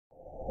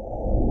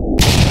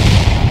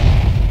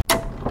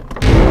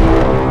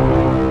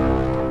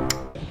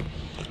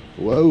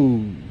Whoa.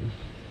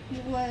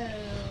 Whoa.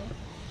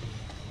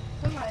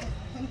 Somebody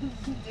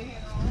digging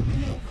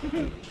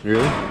on.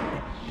 Really?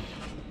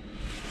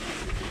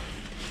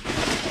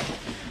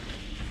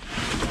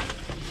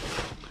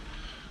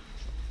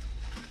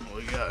 What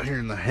we got here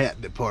in the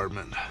hat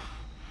department?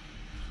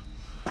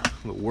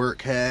 The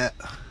work hat.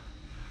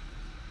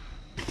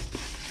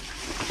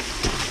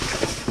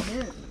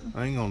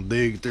 I ain't gonna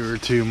dig through her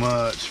too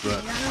much,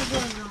 but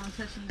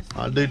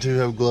I do too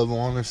have a glove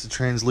on. It's the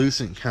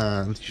translucent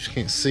kind. You just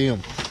can't see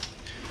them.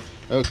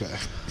 Okay.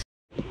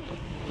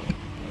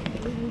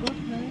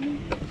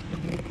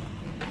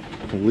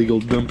 Illegal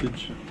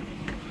dumpage.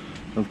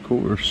 Of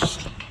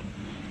course.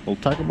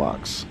 Old tackle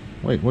box.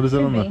 Wait, what is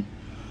that on the... It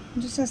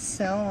just says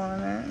sell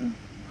on it.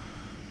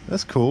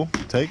 That's cool.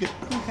 Take it.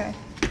 Okay.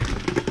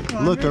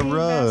 Look, a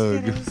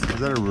rug. Is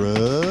that a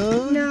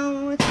rug?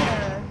 No, it's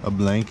a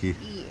blankie.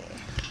 Yeah.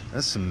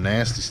 That's some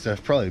nasty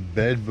stuff. Probably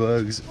bed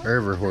bugs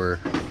everywhere.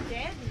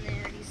 Dead in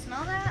there. Do you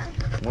smell that?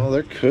 Well,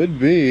 there could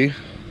be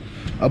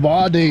a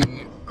body.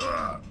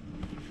 I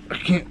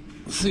can't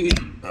see.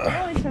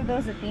 I always heard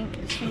those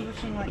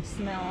distinguishing like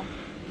smell.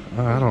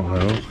 I don't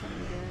know.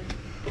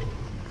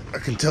 I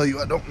can tell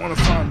you I don't want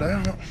to find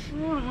out. I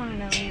don't want to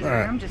know either. All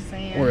right. I'm just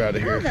saying. We're out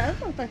of here. Oh, that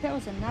looked like that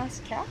was a nice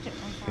couch at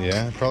one time.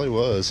 Yeah, it probably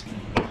was.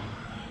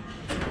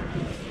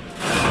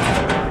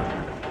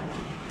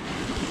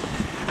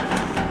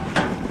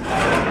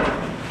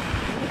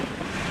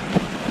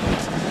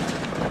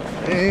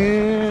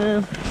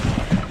 And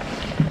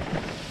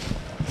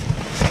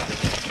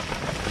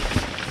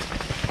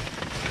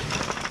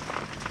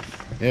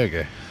yeah,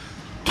 okay.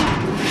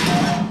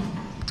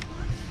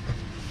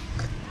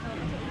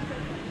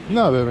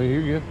 No, baby,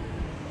 you're good.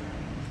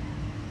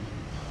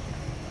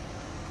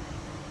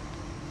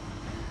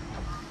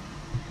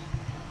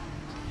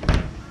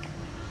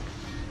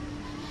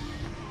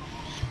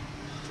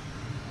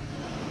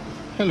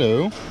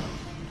 Hello.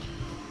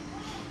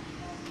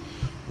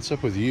 What's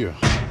up with you?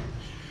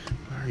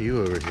 Why are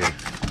you over here?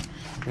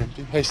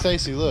 Hey,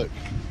 Stacy, look.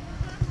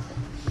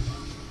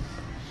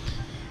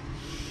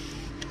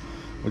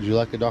 Would you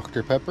like a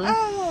Dr. Pepper?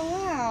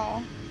 Oh,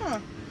 wow. Huh.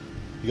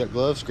 You got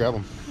gloves? Grab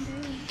them.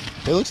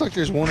 It looks like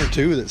there's one or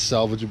two that's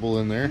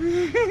salvageable in there.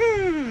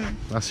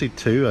 I see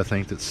two, I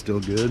think, that's still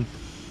good.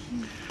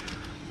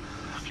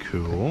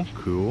 Cool,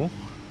 cool.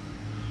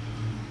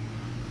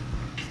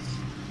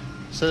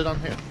 Set it on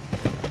here.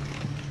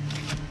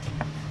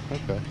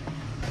 Okay.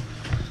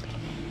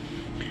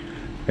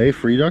 Hey,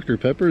 free Dr.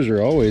 Peppers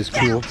are always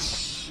cool.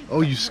 Ouch.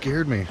 Oh, you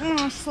scared me. Oh,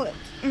 I slipped.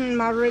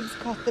 My ribs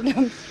caught the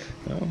dumpster.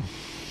 Oh.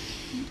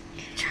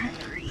 Trying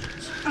to reach.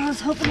 I was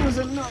hoping there was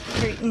a milk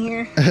crate in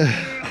here.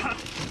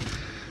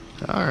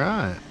 All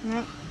right.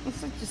 Nope,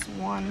 looks like just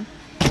one.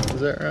 Is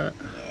that right?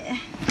 Yeah.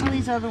 All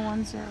these other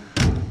ones are...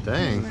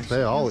 Dang,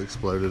 they all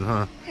exploded,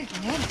 huh?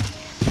 Yeah.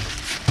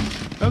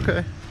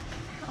 Okay.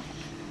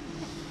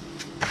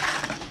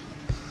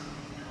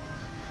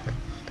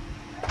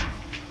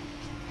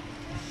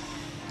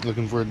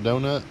 Looking for a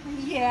donut?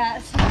 Yeah,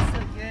 it smells so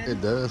good.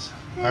 It does.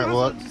 Yeah, All right,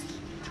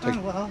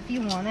 well, well, if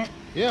you want it.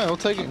 yeah, I'll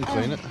take it and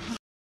clean it.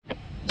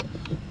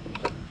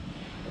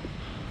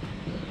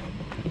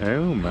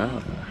 Oh my.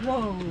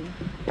 Whoa.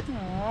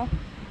 Aww.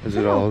 Is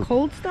it all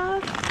cold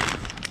stuff?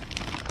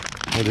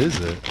 What is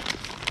it?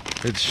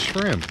 It's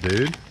shrimp,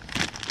 dude.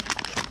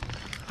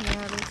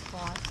 Yeah, it is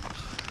hot.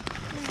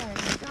 There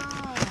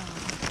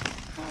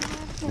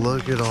we go.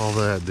 Look at all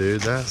that,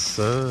 dude. That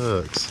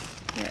sucks.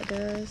 Yeah, it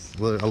does.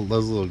 Look,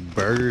 those little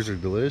burgers are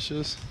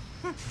delicious.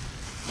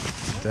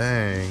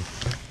 Dang.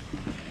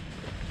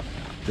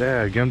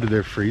 Dadgum, did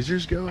their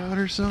freezers go out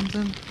or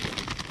something?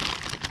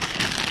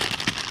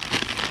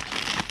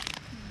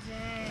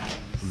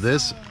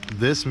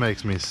 This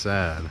makes me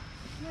sad.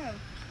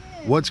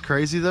 What's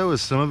crazy though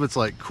is some of it's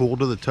like cool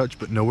to the touch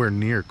but nowhere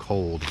near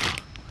cold.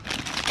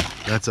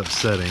 That's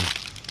upsetting.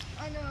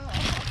 I know.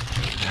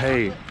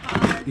 Hey,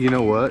 you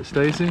know what,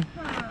 Stacy?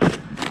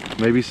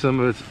 Maybe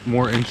some of it's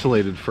more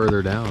insulated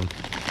further down.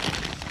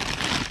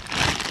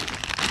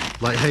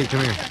 Like, hey, come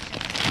here.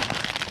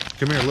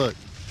 Come here, look.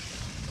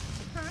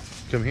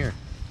 Come here.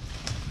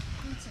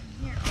 What's in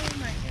here? Oh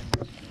my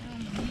goodness.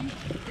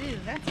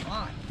 Dude, that's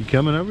hot. You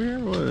coming over here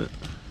or what?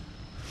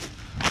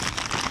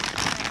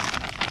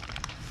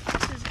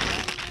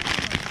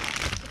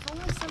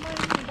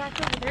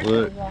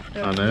 Look,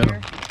 I know.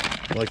 Here.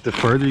 Like the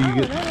further you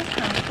get, that is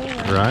kind of cool,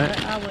 right?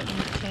 But I wouldn't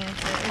chance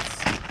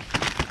it.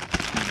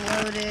 It's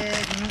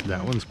bloated.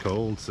 That one's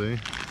cold. See?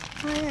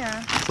 Oh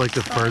yeah. It's like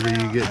the further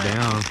you get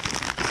down.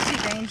 It's too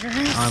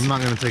dangerous. I'm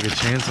not gonna take a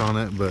chance on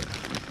it, but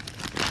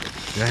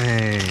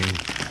dang,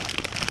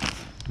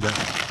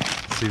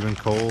 that's even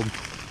cold.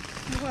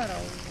 What a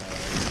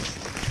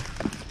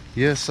waste.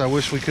 Yes, I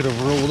wish we could have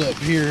rolled up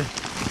here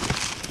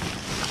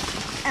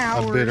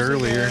Hours a bit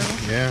earlier. ago.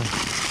 Yeah.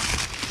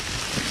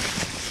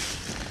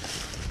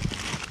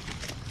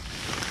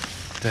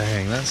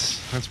 Dang, that's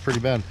pretty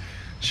bad.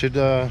 Should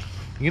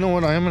you know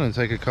what? I am gonna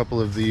take a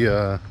couple of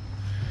the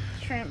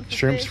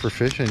shrimps for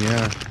fishing.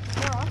 Yeah.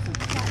 They're awesome.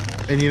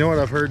 And you know what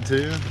I've heard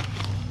too?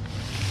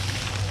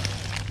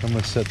 I'm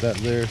gonna set that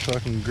there so I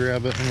can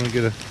grab it. I'm gonna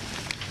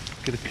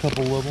get a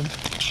couple of them.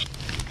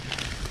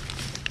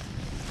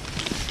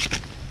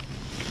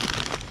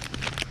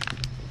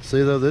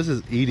 See though, this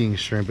is eating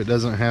shrimp. It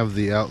doesn't have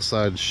the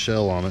outside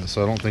shell on it,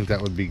 so I don't think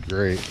that would be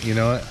great. You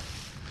know what,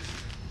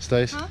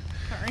 Stace? Huh?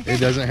 Sorry. It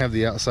doesn't have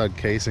the outside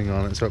casing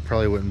on it, so it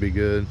probably wouldn't be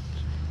good.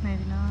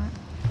 Maybe not.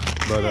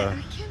 But I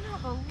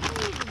cannot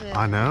believe this.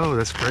 I know,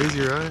 that's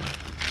crazy, right?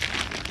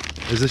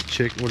 Is this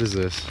chicken? What is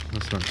this?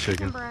 That's not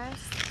chicken. Breast.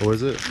 Oh,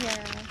 is it? Yeah.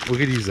 We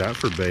could use that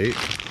for bait.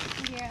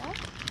 Yeah.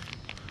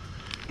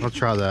 I'll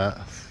try that.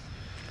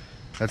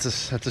 That's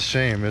a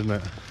shame, isn't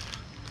it?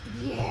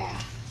 Yeah.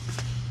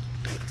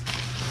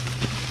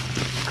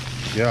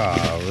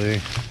 Golly.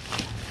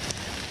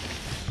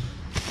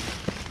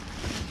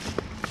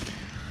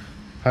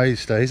 Hey,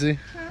 Stacy.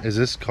 Huh? Is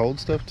this cold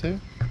stuff too?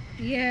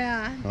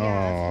 Yeah. Yeah, Oh.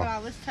 that's what I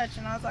was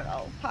touching. I was like,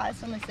 oh, pie,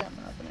 somebody set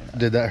me open it up.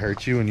 Did that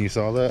hurt you when you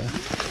saw that?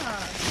 Yeah.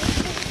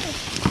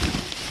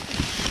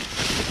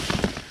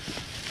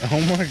 Oh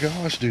my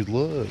gosh, dude,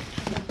 look.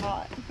 It's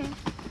hot.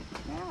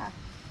 Yeah.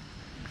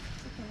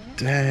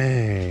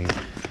 Dang. I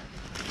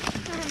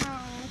know,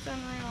 it's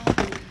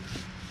unreal.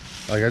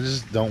 Like, I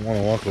just don't want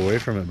to walk away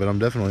from it, but I'm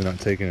definitely not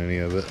taking any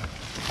of it.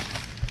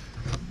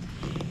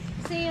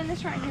 See, and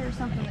this right here is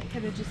something that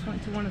could have just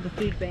went to one of the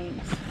food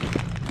banks.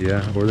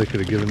 Yeah, or they could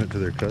have given it to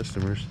their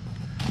customers.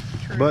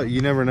 True. But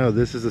you never know.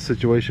 This is a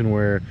situation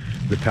where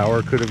the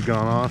power could have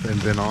gone off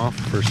and been off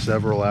for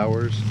several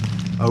hours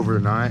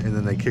overnight, and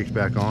then they kicked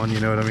back on, you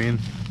know what I mean?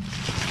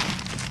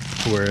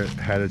 Where it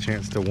had a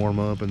chance to warm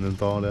up and then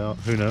thaw it out.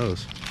 Who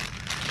knows?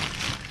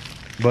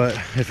 But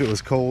if it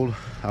was cold,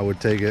 I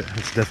would take it.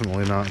 It's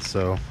definitely not,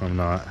 so I'm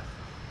not.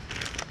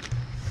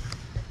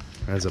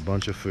 There's a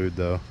bunch of food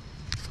though.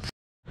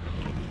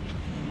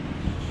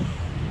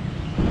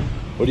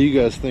 What do you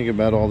guys think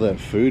about all that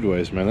food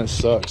waste, man? That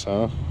sucks,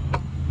 huh?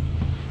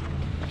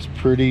 It's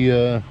pretty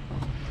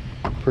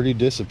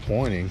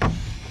disappointing.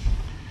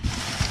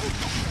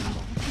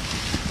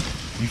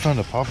 You found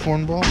a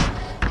popcorn ball?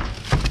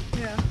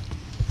 Yeah.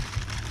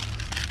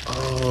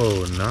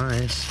 Oh,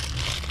 nice.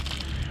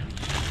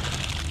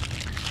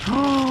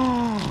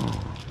 Oh,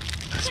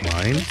 that's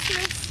mine.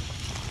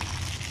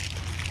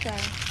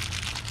 Okay.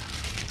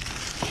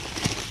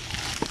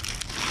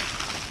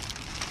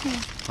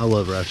 I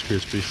love Rice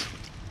Krispies.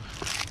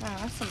 Wow,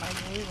 that's somebody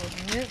new,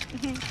 isn't it?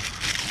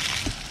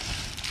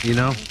 You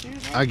know,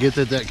 I get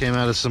that came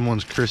out of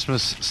someone's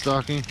Christmas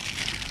stocking,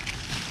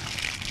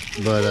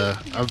 but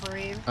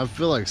I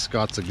feel like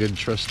Scott's a good,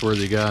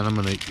 trustworthy guy, and I'm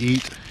gonna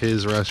eat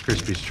his Rice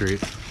Krispies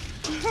treat.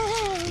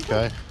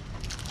 Okay.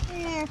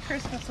 Yeah,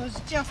 Christmas was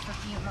just a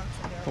few months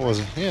ago. What was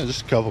it? Yeah,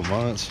 just a couple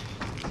months.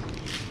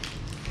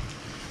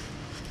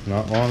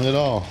 Not long at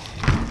all.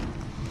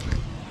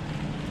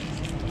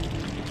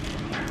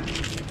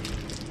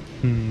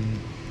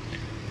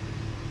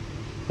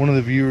 One of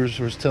the viewers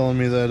was telling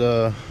me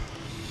that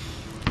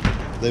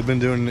they've been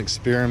doing an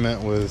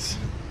experiment with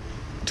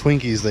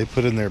Twinkies they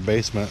put in their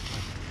basement.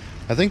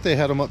 I think they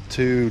had them up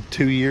to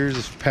 2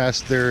 years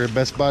past their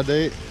Best Buy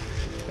date,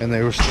 and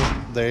they were still,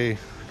 they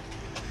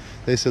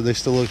said they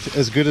still looked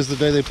as good as the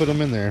day they put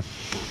them in there.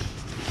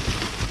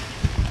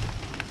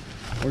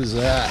 What is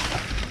that?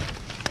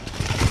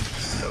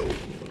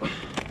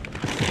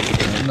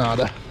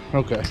 Nada.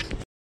 Okay.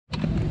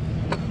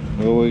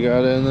 What we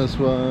got in this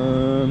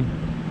one?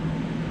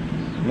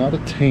 Not a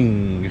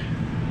ting.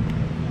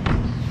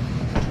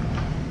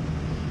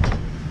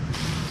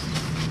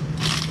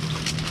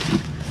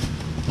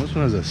 This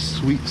one has a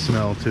sweet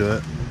smell to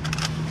it.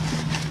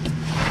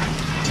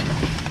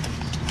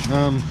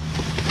 Doesn't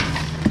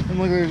look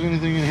like there's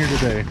anything in here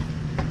today.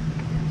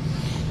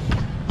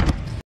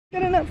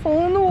 Got a nut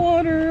fall in the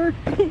water.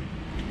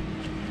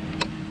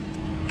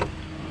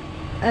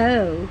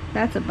 Oh,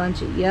 that's a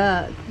bunch of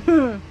yuck.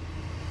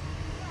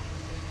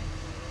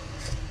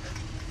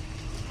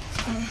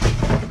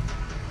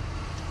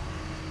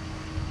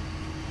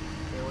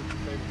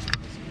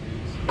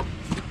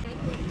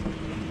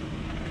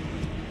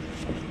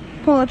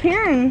 Pull up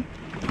here and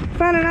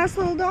find a nice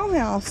little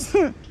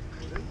dollhouse.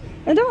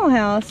 A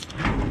dollhouse.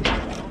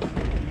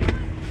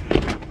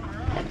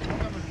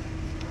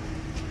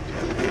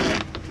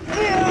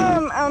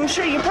 Yeah, I'm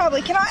sure you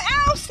probably can.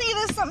 Ow, see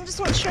this? Something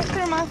just went straight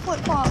through my flip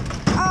flop.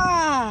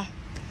 Ah.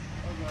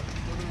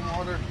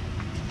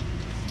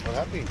 What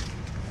happened?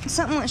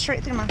 Something went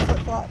straight through my flip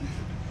flop.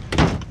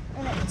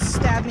 And it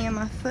stabbed me in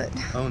my foot.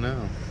 Oh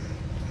no.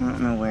 I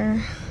don't know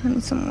where. I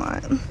need some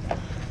light.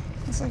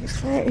 Looks like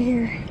it's right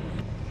here.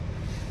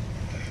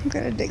 I've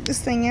got to dig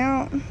this thing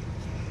out.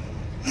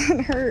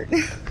 That hurt.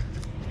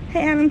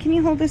 Hey Adam, can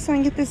you hold this so I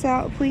can get this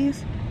out,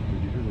 please? Did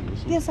you hear the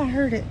whistle? Yes, I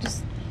heard it.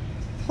 Just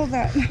hold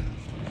that. I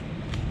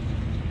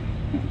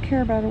don't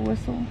care about a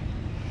whistle.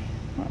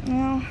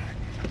 Well,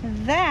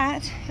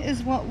 that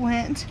is what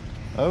went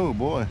Oh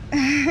boy.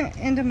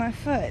 into my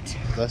foot.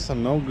 That's a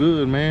no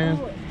good, man.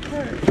 Oh, it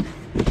hurt.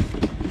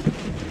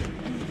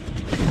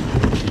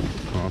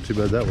 Oh, too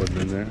bad that wasn't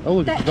in there. Oh,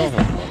 look at That the is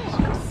dollhouse.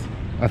 a box.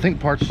 I think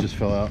parts just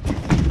fell out.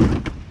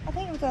 I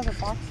think it was other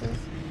boxes.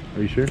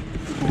 Are you sure?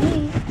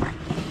 Hey.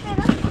 Hey,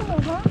 that's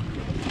cool, huh?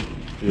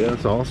 Yeah,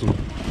 that's awesome.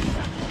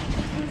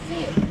 Let's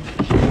see it.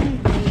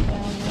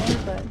 Down there,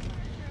 but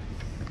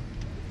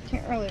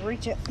can't really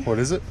reach it. What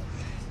is it?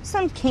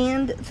 Some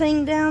canned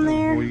thing down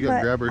there. Well, you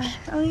got grabbers.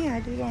 Oh yeah, I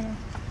do, don't I?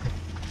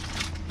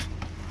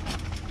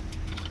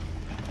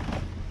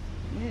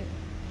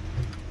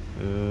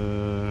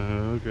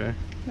 Okay.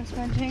 That's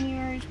my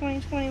January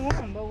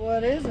 2021, but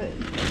what is it?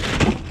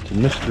 It's a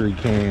mystery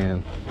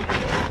can.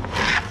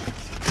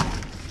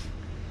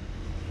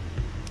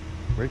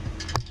 Right.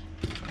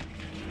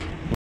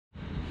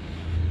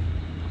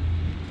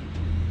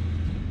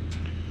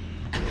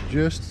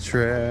 Just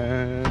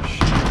trash.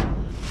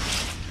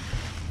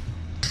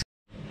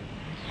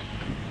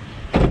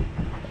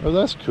 Oh,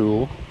 that's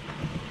cool.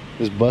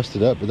 It's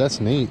busted up, but that's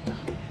neat.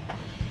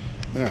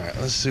 All right,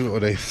 let's see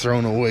what they've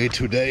thrown away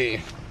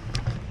today.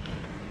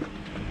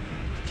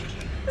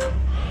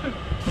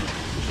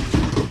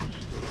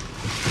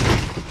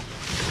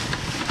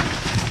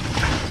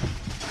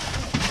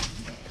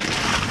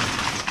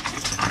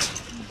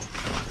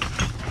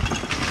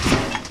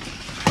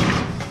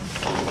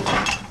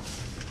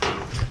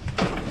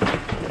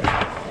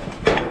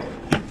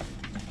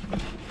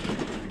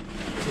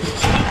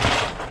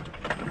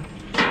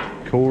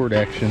 Cord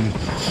action.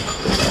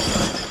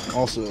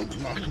 Also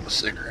knocked my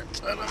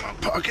cigarettes out of my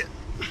pocket.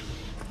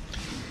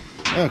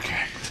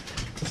 Okay.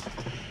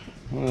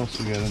 What else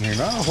we got in here?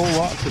 Not a whole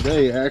lot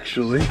today,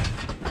 actually.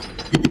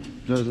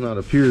 Does not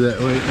appear that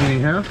way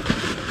anyhow.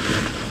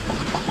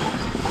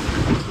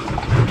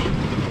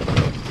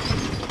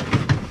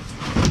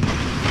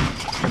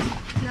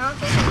 No, I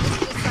think I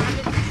just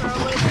decided to throw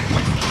away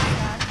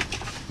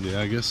the Yeah,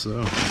 I guess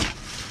so.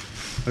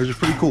 There's a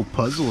pretty cool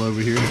puzzle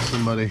over here.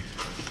 Somebody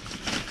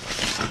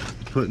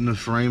putting the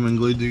frame and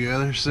glued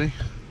together, see?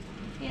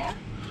 Yeah.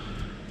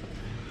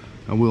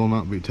 I will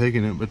not be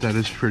taking it, but that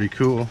is pretty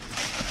cool.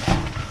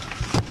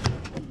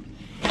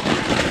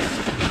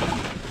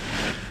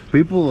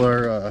 People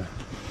are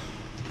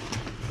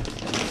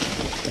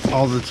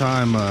all the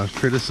time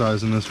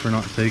criticizing us for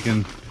not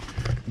taking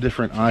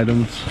different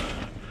items,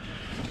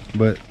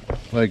 but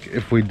like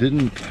if we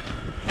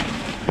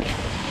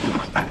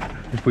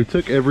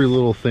took every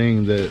little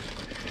thing that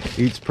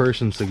each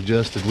person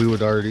suggested, we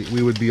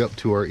would be up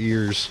to our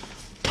ears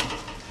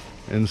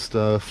and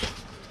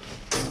stuff,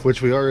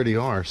 which we already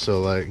are.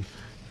 So like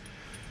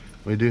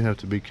we do have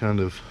to be kind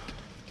of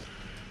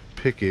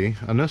picky.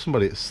 I know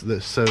somebody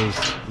that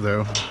says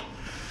though,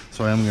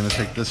 so I am going to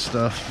take this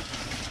stuff.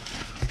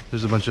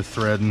 There's a bunch of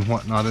thread and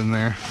whatnot in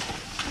there.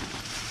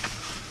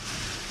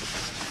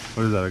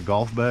 What is that, a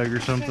golf bag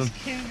or something?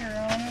 There's cougar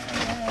on it.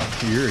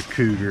 Yeah. You're a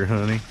cougar,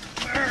 honey.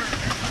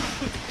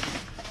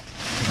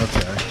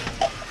 Okay.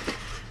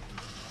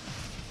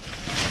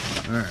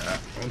 Alright,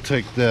 we'll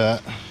take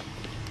that.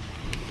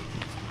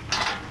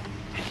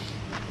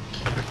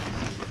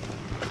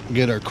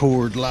 Get our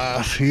cord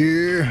life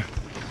here.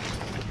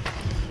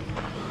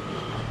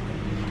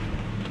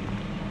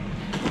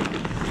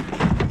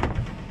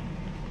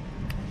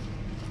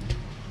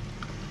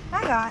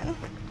 I got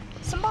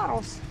some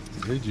bottles.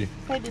 Did you?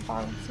 Baby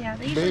bottles, yeah.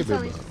 They usually Baby sell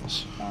these.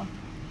 bottles. So,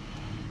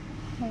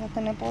 I got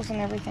the nipples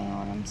and everything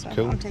on them, so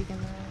Cool. I'm taking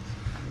those.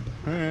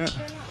 Alright.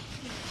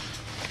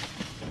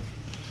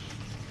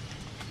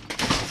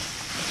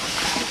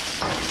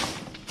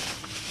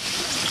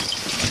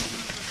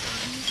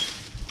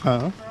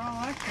 Huh? For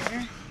all I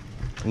care.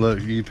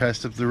 Look, you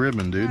passed up the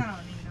ribbon, dude. I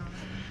don't need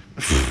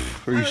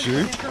no Are you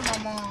sure? For my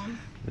mom.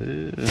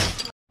 Yeah.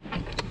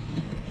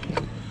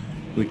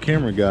 The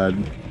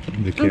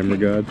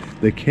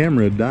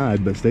camera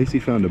died, but Stacy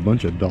found a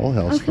bunch of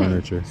dollhouse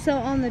furniture. So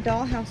on the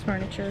dollhouse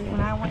furniture, when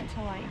I went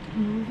to like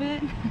move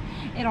it,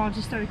 it all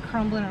just started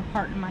crumbling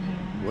apart in my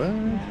hand. What?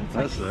 Yeah, it's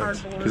That like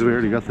sucks. cardboard. Because we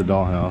already got the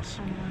dollhouse,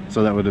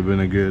 so that would have been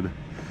a good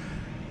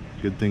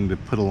thing to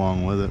put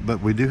along with it.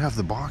 But we do have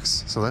the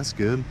box, so that's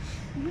good.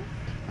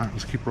 All right,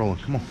 let's keep rolling.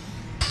 Come on.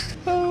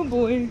 Oh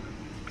boy,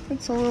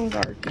 it's a little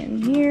dark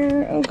in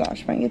here. Oh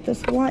gosh, if I can get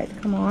this light to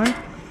come on.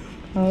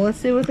 Well, let's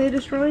see what they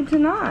destroyed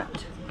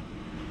tonight.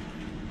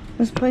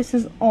 This place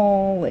is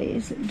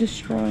always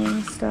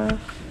destroying stuff.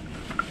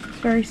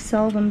 Very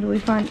seldom do we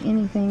find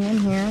anything in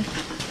here.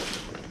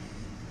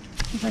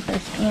 Looks like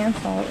there's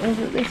ants all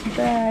over this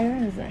bag.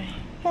 That is a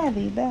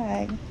heavy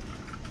bag.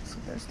 Let's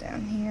put those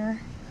down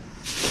here.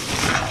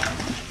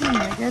 Oh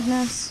my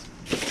goodness.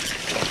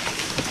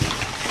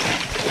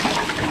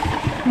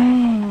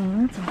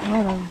 Man, that's a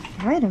lot of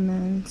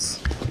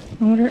vitamins.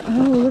 I wonder,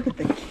 oh, look at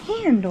the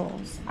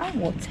candles. I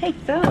will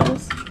take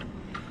those.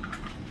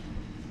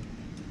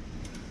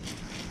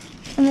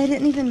 And they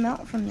didn't even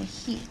melt from the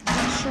heat.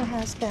 It sure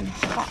has been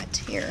hot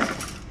here.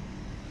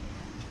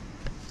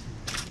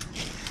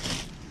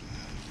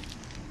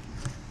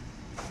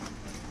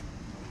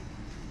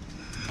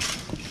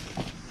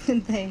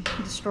 Did they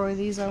destroy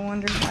these, I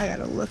wonder? I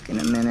gotta look in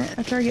a minute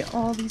after I get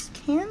all these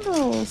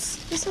candles.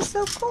 This is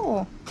so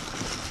cool.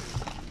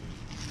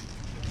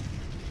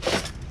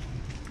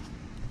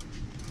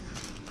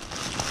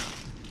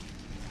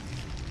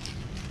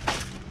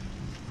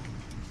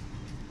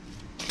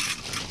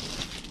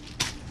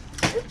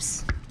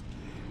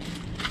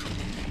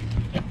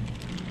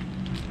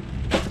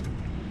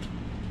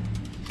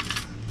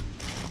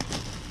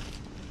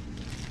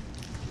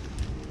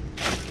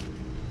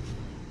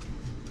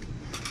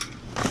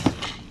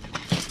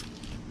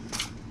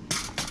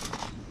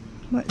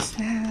 What's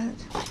that?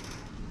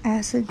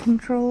 Acid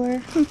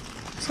controller.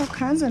 There's all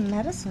kinds of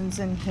medicines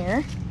in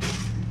here.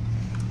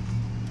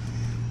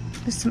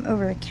 There's some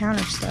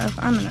over-the-counter stuff.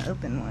 I'm gonna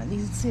open one of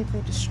these and see if they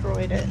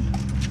destroyed it.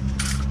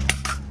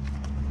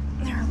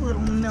 They're a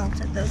little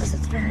melted though because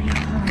it's very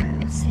hot.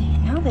 Let's see.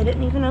 No, they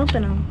didn't even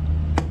open them.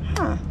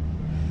 Huh.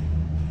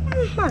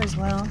 Might as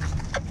well.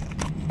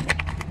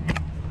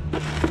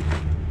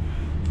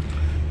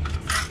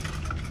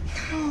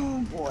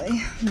 Oh boy,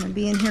 I'm gonna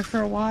be in here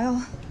for a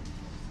while.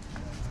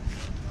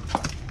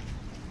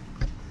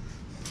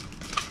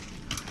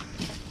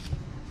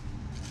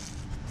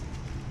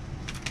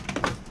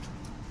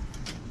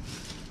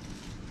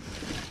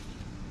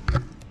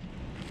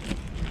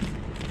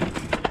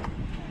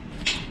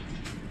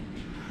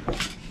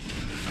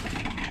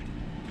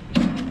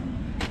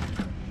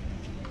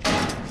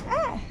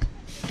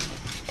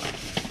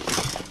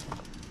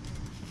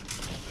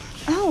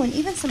 Oh, and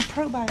even some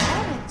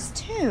probiotics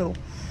too.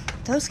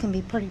 Those can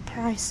be pretty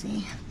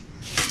pricey.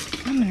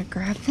 I'm gonna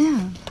grab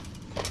them.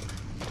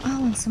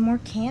 Oh, and some more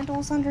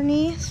candles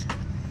underneath.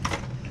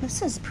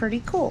 This is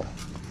pretty cool.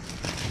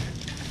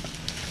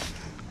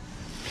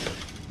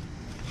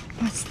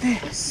 What's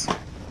this?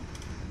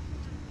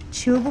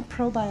 Chewable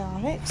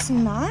probiotics.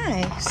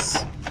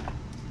 Nice.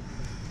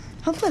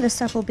 Hopefully this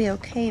stuff will be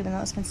okay, even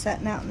though it's been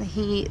sitting out in the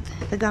heat.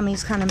 The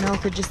gummies kind of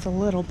melted just a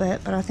little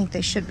bit, but I think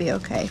they should be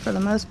okay for the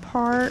most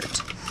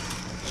part.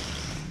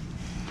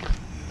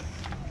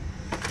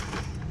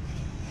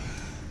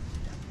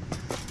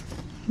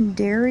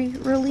 Dairy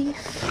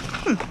relief.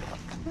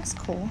 That's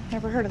cool.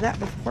 Never heard of that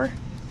before.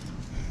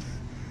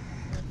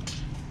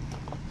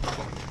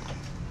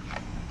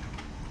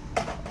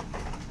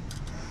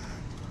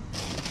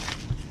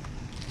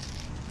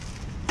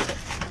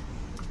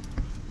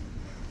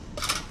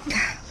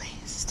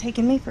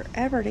 Taking me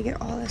forever to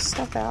get all this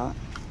stuff out.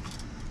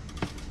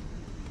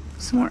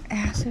 Some more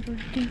acid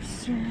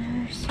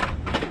reducers.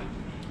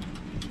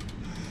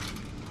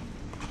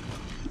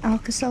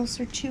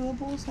 Alka-Seltzer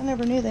chewables. I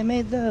never knew they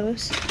made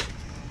those.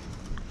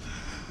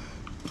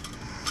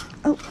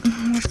 Oh,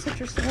 more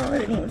citrus oil. I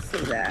didn't even see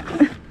that.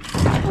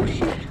 Oh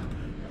shoot.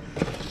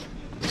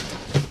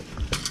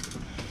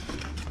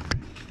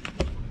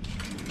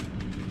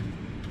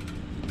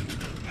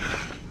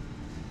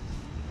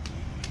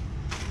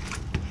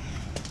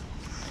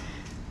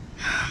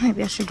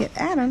 Maybe I should get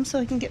Adam so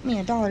he can get me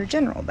a Dollar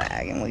General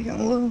bag and we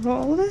can load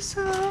all this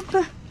up.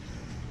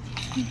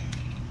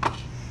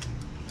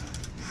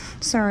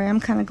 Sorry,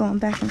 I'm kind of going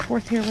back and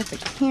forth here with the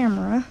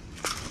camera.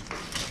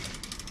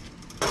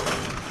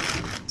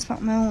 It's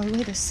about my only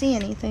way to see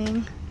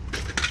anything.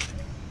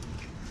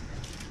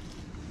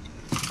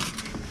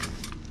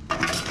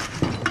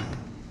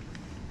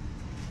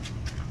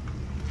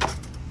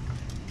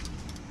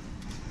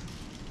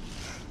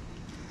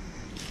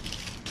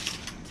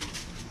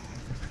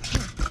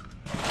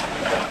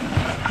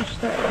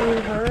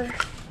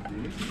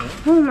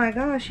 Oh my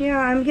gosh, yeah,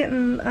 I'm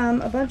getting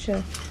a bunch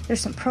of, there's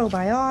some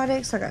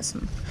probiotics, I got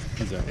some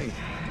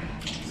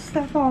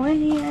stuff all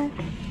in here.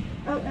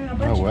 Oh, and a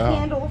bunch of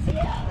candles,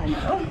 yeah, I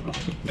know.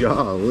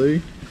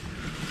 Golly.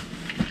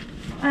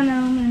 I know,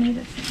 I'm gonna need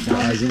it.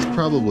 Guys, it's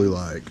probably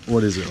like,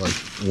 what is it, like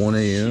 1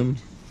 a.m.?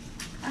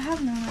 I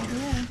have no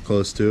idea.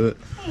 Close to it.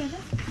 Hey, this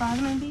is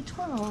vitamin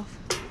B12.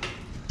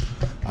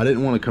 I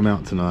didn't want to come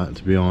out tonight,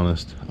 to be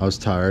honest. I was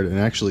tired and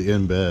actually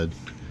in bed.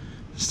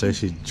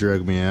 Stacy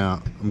dragged me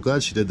out. I'm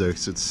glad she did though,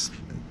 because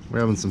we're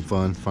having some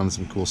fun, finding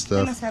some cool They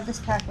stuff. must have this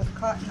packed with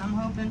cotton, I'm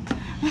hoping.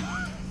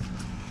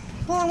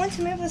 Well, I went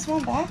to move this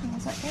one back and I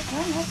was like, hey,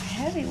 damn, that's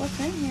heavy. What's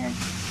in here?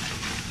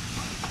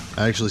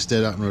 I actually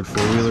stayed out and rode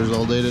four-wheelers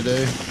all day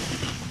today,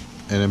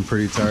 and I'm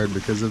pretty tired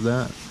because of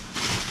that.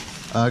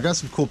 I got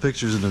some cool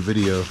pictures in the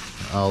video.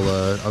 I'll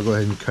go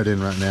ahead and cut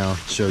in right now,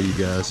 show you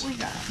guys. We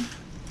got them.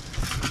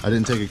 I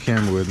didn't take a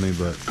camera with me,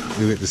 but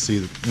we get to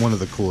see one of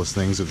the coolest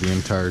things of the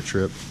entire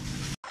trip.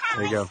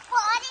 There you go.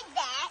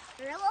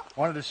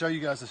 Wanted to show you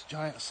guys this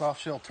giant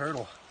soft-shell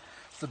turtle.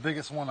 It's the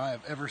biggest one I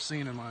have ever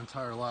seen in my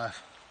entire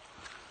life.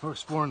 We're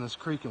exploring this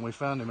creek and we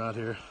found him out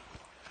here.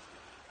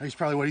 He's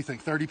probably, what do you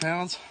think, 30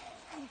 pounds?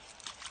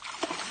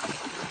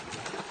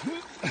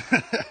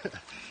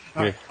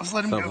 All right, let's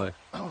let him go.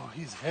 Oh,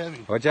 he's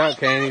heavy. Watch out,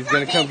 Kane. He's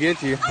going to come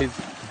get you.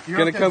 He's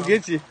going to come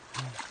get you.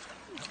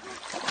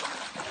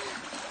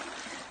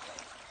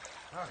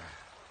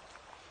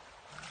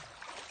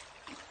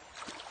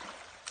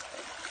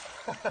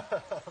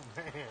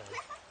 Man.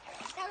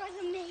 That was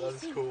amazing.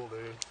 That's cool,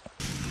 dude.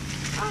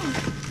 Oh.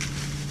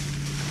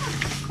 Oh,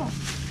 cool.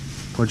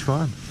 What'd you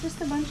find?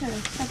 Just a bunch of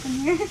stuff in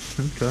here.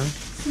 Okay.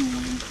 Some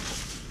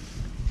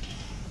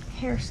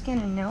hair, skin,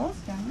 and nails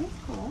done. That's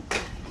cool.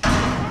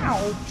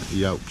 Ow.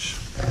 Youch.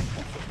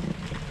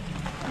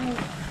 Oh.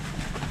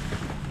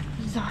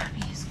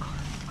 Zarby's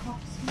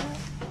cough syrup.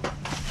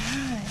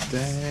 Nice.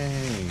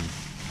 Dang.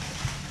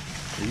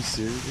 Are you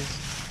serious?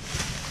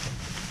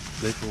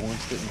 They for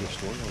once didn't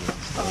destroy all that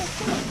stuff.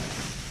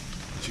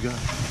 What you got?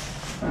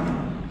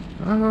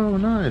 Oh,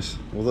 nice.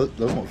 Well,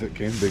 those won't fit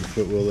Kane's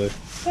Bigfoot, will they?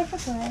 They're for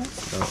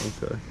girls. Oh,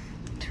 okay.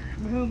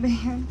 Oh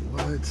man.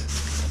 What?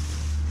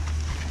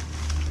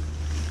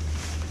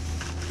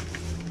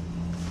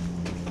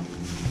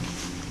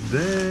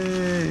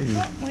 Dang.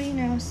 What do you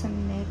know?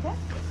 Some makeup?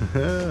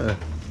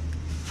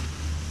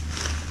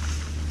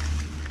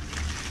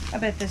 I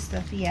bet this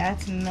stuff, yeah,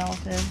 it's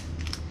melted.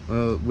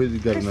 Well, we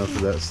got enough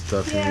of that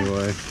stuff Yeah.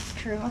 anyway.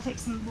 True, I'll take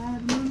some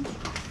vitamins.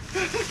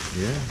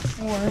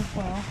 Yeah. Or,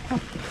 well,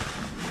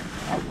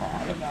 a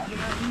lot of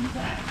vitamins.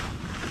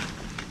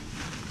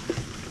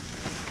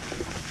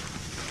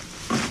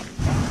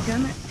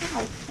 Damn it.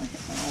 Ow, I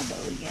hit my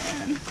elbow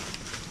again.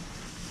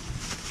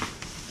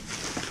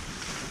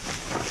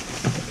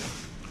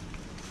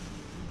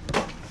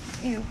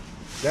 Ew.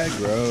 That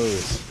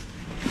gross.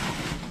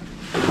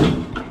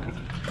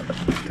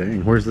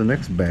 Dang, where's the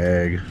next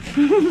bag?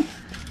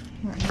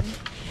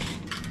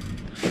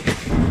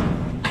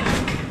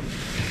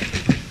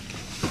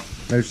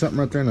 There's something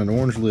right there in an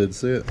orange lid.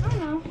 See it? I don't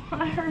know.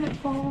 I heard it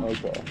fall.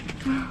 Okay.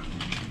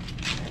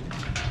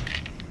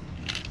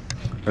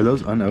 Are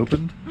those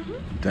unopened?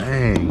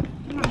 Dang.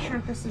 I'm not sure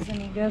if this is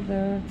any good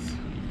though. It's,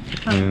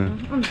 Yeah.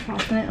 I'm just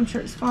tossing it. I'm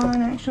sure it's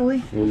fine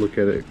actually. We'll look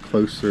at it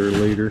closer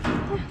later.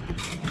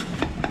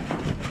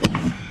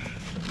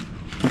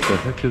 What the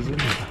heck is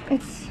it?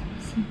 It's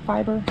some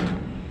fiber.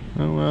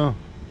 Oh well.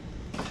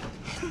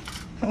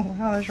 Oh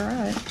wow, I was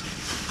right.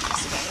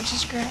 So let me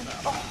just grab it.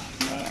 Oh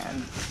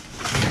man.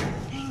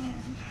 Dang it.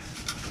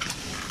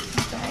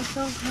 This bag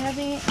feels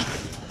heavy.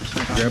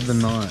 Grab the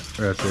knot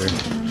right there.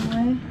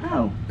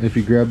 Oh, If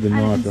you grab the I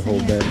knot, didn't the whole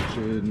see it. bag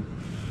should.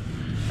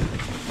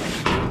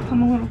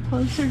 come a little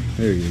closer.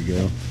 There you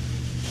go.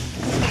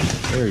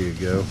 There you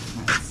go.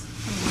 That's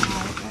a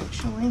lot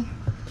actually.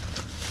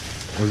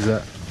 What's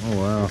that? Oh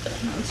wow.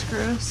 That's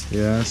gross.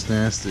 Yeah, that's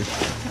nasty.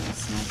 That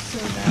smells so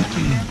bad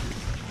in here.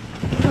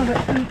 Oh,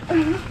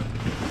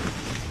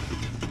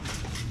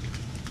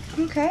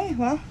 but, okay,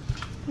 well,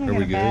 we Are got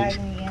we a bag good?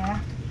 and yeah,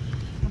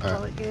 I'll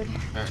call it good.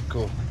 Alright,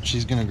 cool.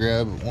 She's gonna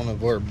grab one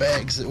of our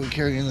bags that we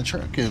carry in the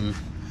truck, and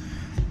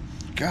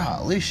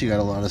golly, she got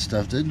a lot of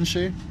stuff, didn't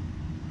she?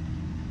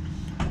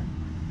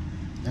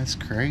 That's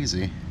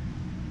crazy.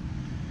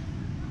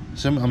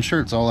 So I'm sure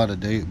it's all out of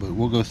date, but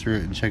we'll go through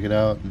it and check it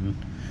out and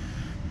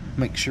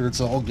make sure it's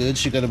all good.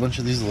 She got a bunch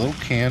of these little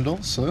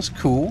candles, so that's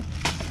cool.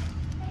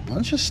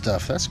 Bunch of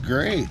stuff. That's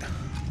great.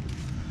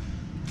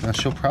 Now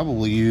she'll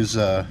probably use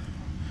a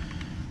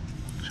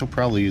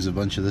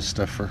bunch of this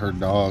stuff for her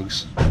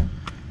dogs.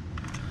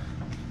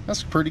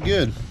 That's pretty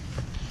good.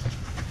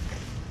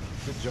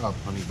 Good job,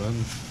 honey bun.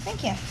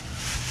 Thank you.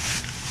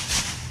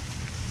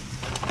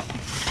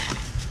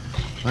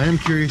 I am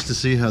curious to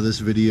see how this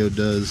video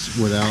does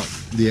without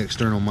the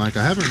external mic.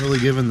 I haven't really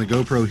given the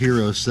GoPro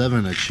Hero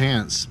 7 a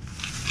chance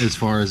as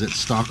far as its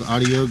stock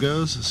audio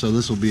goes, so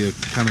this will be a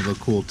kind of a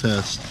cool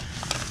test.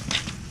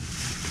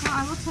 Well,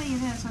 I will tell you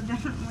this, I've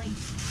definitely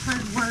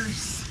heard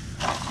worse.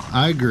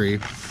 I agree,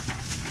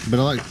 but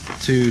I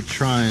like to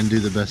try and do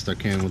the best I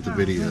can with the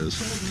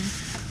videos.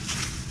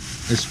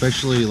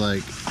 Especially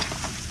like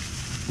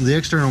the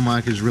external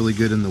mic is really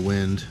good in the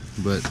wind,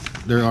 but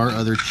there are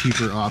other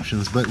cheaper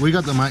options. But we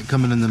got the mic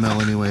coming in the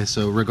mail anyway,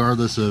 so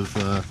regardless of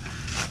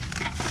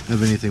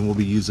anything, we'll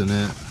be using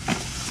it.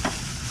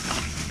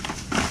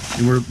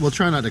 And we'll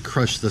try not to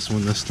crush this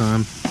one this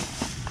time.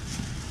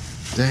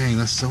 Dang,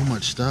 that's so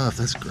much stuff.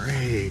 That's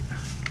great.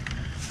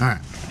 All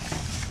right,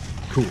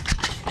 cool.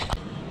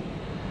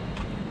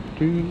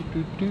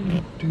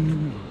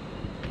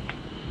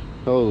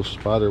 Oh,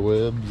 spider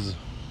webs.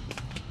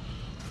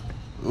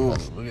 Oh,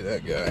 look at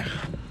that guy.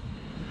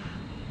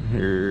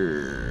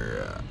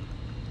 Here.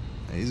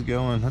 He's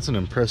going. That's an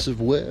impressive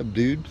web,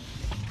 dude.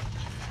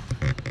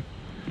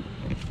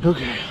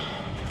 Okay.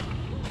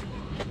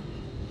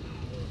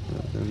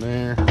 Nothing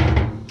there.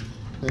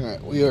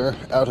 Alright, we are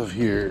out of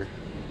here.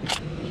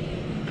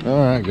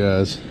 Alright,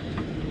 guys.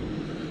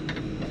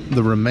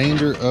 The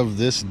remainder of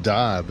this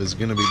dive is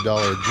going to be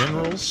Dollar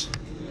General's.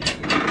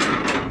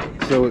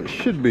 So it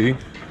should be.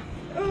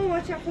 Oh,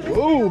 watch out for this.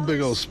 Whoa,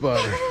 big old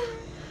spider.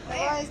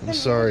 I'm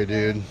sorry,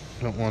 dude.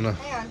 Don't want to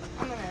Hang on,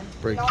 I'm gonna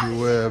break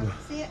your web.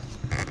 see it.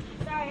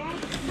 Sorry,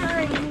 I'm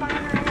sorry, spider.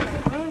 I'm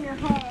gonna ruin your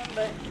home,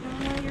 but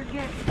I know you're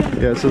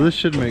good. Yeah, so this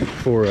should make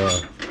for a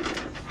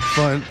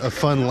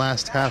fun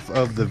last half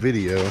of the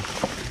video.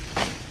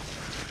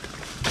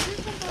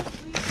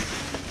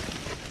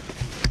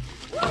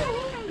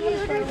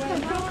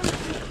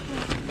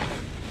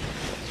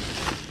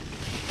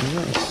 I'm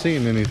not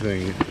seeing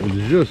anything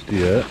just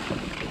yet.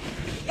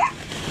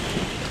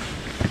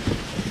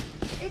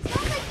 It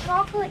smells like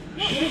chocolate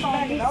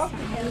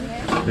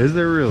cake. Is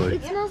there really?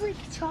 It smells like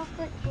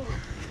chocolate cake.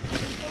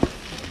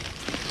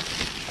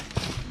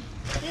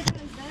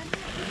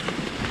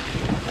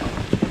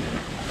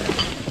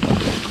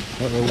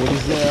 Uh-oh, what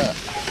is that?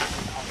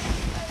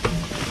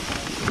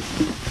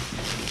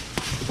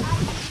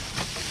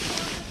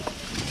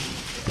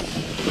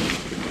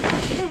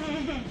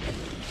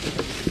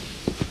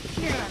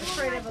 You're not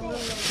afraid of a little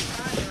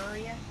spider, are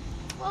you?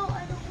 Well,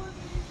 I don't want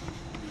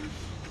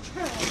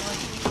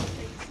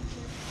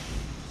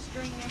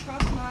Stringing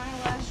across my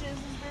eyelashes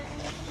and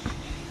things.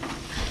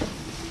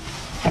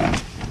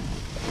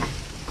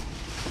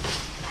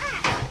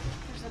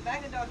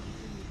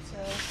 food, so.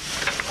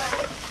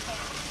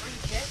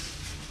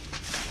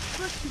 Of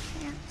course you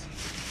can't.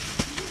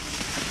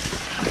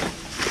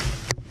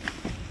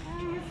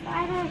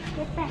 Spider,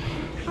 get that.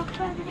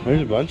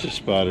 There's a bunch of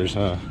spiders,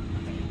 huh?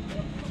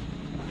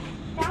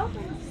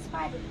 Thousands of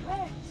spider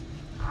webs.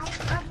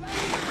 I've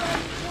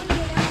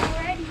learned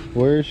already.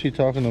 Where is she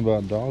talking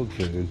about dog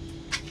food?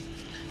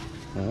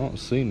 I don't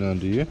see none,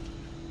 do you?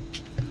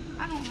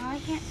 I don't know. I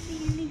can't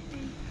see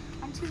anything.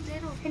 I'm too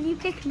little. Can you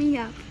pick me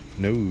up?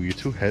 No, you're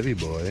too heavy,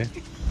 boy.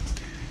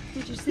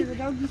 Did you see the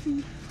doggy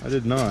food? I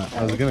did not.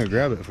 I was gonna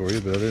grab it for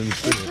you, but I didn't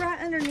see It's it. right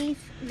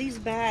underneath these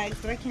bags,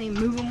 but I can't even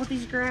move them with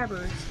these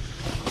grabbers.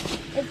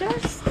 Is there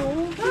a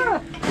stool?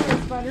 Ah!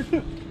 Spider. Is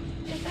there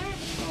a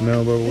stool?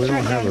 No, but we It's don't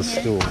right have a down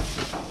here. stool. Is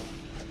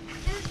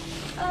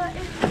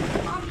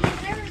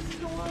there a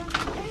store? I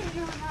didn't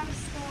know how to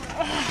store.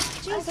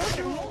 Jeez, those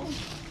are old.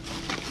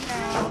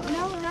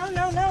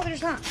 No,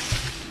 there's not.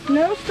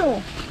 No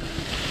stool.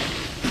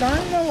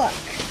 Darn no luck.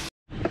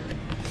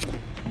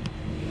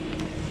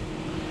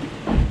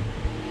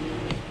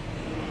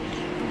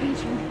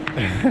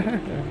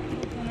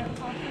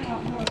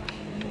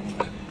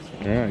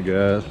 Alright,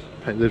 guys.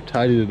 They've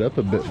tidied it up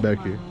a bit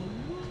back here.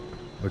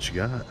 What you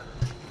got?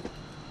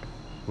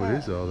 What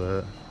is all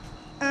that?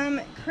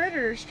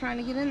 Critters trying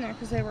to get in there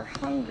because they were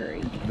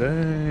hungry.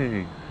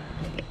 Dang.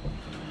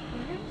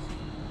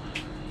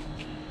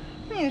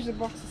 I mean, there's a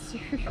box of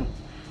cereal.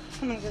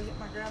 I'm gonna go get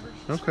my grabbers.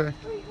 Okay.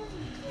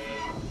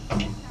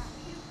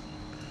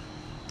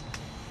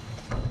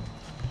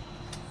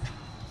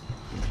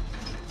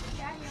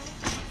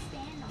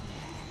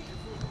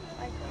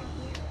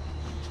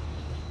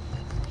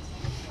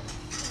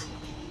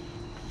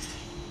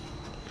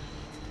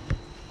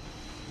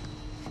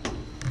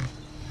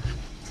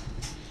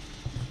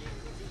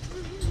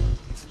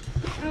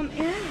 Aaron,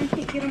 I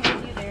can't get them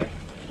with you there.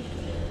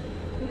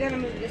 We gotta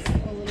move this a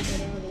little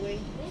bit out of the way.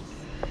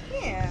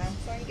 Yeah,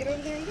 so I can get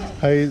over there and go.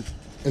 Hey,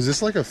 is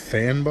this like a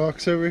fan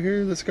box over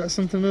here that's got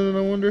something in it,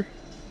 I wonder?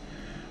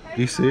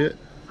 Do you see it?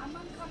 I'm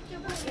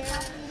uncomfortable.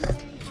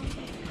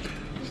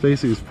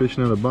 Stacy is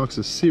fishing out a box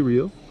of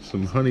cereal,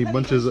 some honey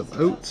bunches of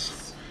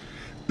oats.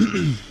 Whoa.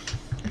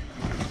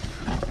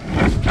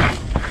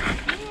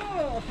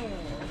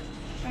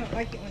 I don't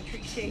like it when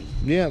tree shake.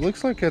 Yeah, it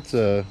looks like it's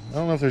a, I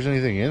don't know if there's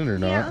anything in it or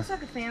Yeah, it not. looks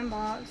like a fan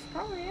box.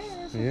 Probably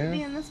is. It Yeah. could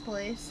be in this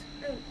place.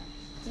 Oh. Ugh,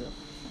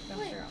 that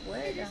dumpster out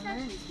way down there.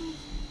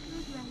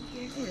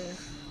 It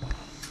is.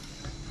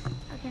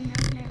 Okay, no,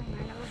 never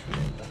mind.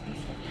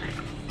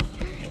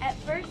 At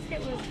first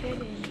it was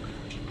hidden.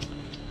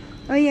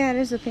 Oh yeah, it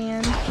is a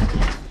fan.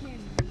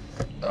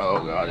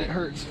 Oh God, it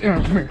hurts.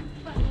 Aaron, come here.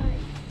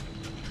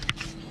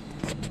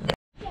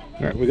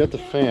 All right, we got the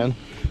fan.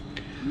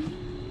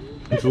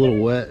 It's a little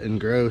wet and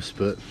gross,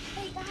 but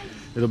Hey guys,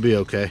 it'll be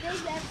okay. they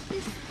left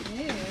this. Ew.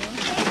 They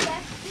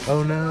left this.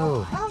 Oh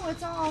no. Oh,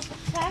 it's all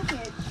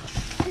packaged.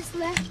 This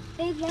left.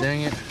 They left.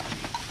 Dang it.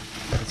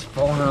 It's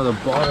falling out of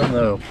the bottom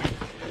though.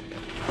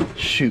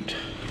 Shoot.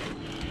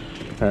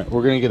 All right,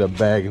 we're gonna get a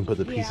bag and put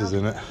the pieces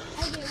in it.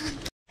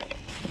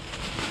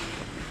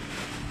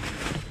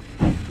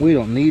 We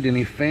don't need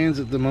any fans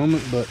at the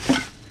moment, but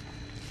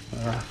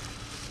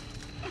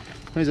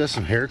is that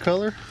some hair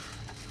color?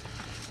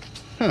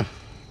 Huh.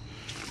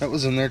 That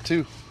was in there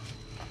too.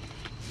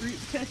 Root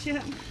touch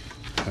up.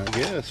 I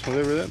guess,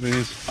 whatever that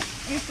means.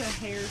 It's a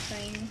hair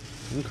thing.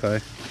 Okay.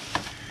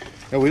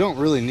 Yeah, we don't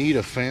really need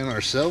a fan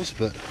ourselves,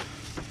 but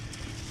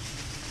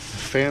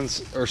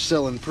fans are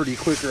selling pretty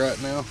quick right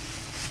now.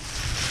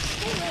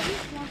 Hey, ladies,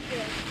 want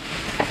this?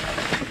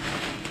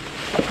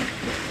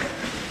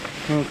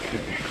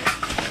 Okay.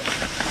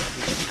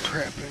 There's some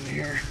crap in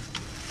here.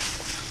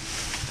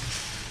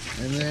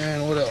 And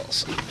then what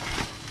else?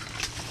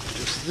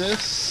 Just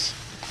this.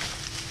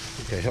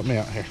 Okay, help me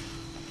out here.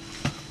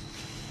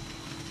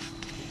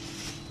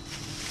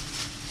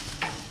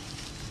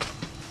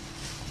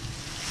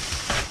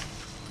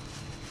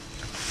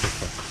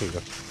 Okay, here you go.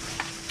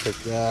 Take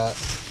that.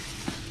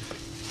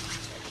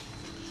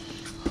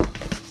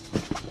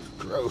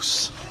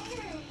 Gross.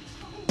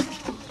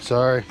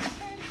 Sorry.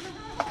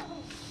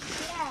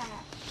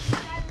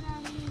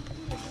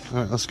 All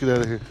right, let's get out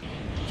of here.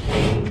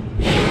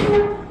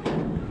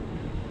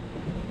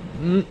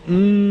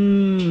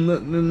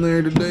 Nothing in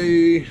there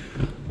today.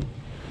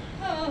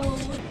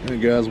 Hey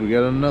guys, we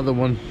got another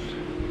one.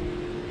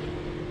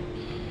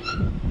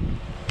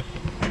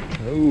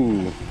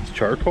 Oh, it's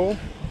charcoal?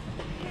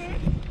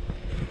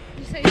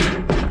 You say?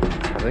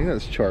 I think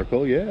that's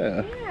charcoal,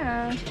 yeah.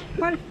 Yeah.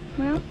 Well,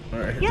 All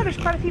right. yeah, there's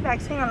quite a few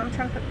bags. Hang on, I'm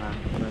trying to put my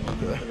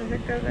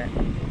hook over it.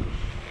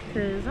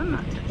 Because I'm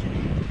not touching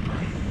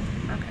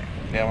it. Okay.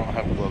 Yeah, I don't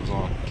have gloves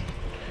on.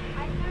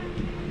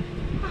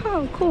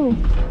 Oh, cool.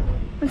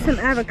 With some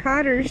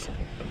avocados.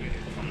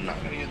 I'm not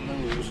gonna get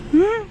those.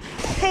 Hmm.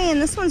 Hey,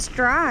 and this one's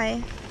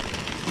dry.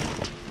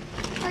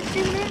 What's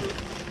in there?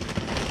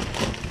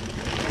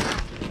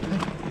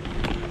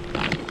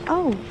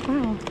 Oh,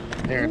 wow.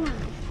 Aaron,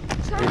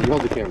 Aaron, you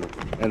hold the camera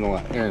and the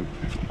light. Aaron.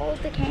 Hold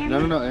the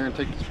camera. No, Aaron,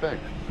 take this back.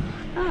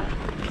 Oh.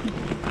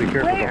 Be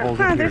careful, the Where? holes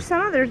Huh, in here. there's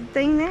some other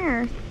thing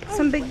there.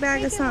 Some big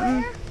bag of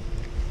something.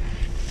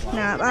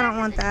 No, I don't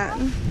want that.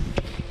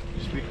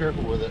 Just be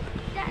careful with it.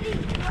 Daddy,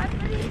 do I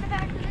put it in the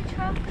back of the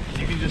truck?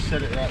 You can just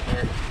set it right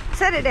there.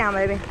 Set it down,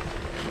 baby.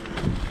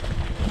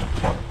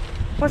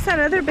 What's that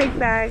other big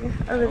bag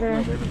over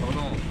there? Baby, hold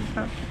on.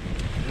 Oh.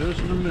 Just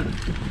in a minute.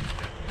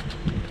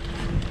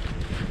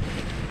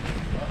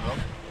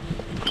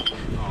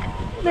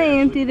 They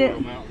emptied it.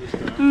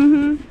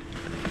 Mm-hmm.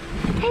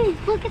 Hey,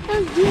 look at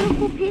those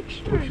beautiful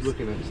pictures. What are you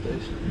looking at,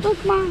 Stace?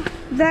 Look, Mom.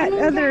 That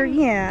Look, other, Daddy.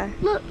 yeah.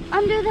 Look,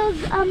 under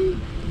those,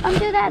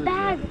 under that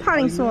bag.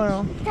 Potting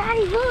soil.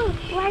 Daddy, look,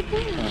 right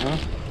there. Uh-huh.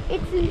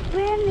 It's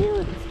brand new.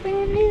 It's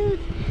brand new.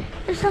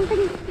 There's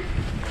something.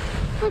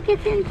 Look,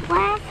 it's in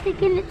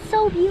plastic and it's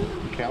so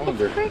beautiful.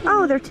 Calendar. It's pretty.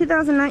 Oh, they're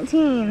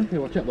 2019. Hey,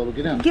 watch out, Bubba.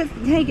 Get down.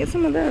 Get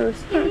some of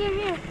those. Here, here,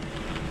 here.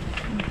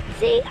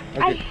 See, Okay,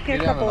 Get a get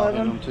down couple and of I'll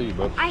them. hand to you,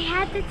 bub. I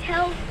had to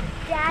tell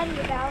Daddy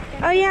about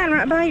them. Oh yeah, and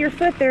right by your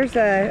foot there's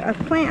a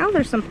plant. Oh,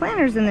 there's some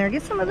planters in there.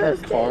 Get some of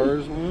those too.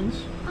 Cars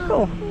ones.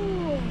 Cool.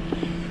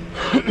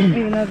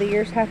 Even though the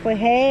year's halfway.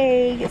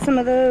 Hey, get some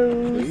of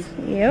those. These?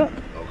 Yep.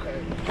 Okay.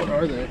 What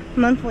are they?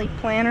 Monthly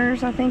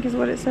planters, I think is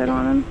what it said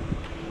on them.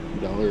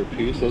 $1 a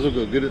piece. Those will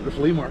go good at the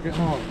flea market,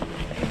 huh?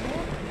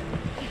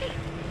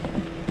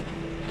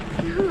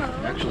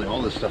 Actually,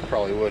 all this stuff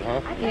probably would,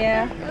 huh?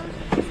 Yeah.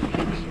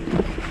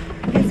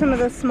 Get some of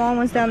those small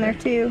ones down there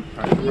too.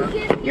 All right, come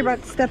on. You're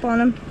about to step on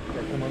them.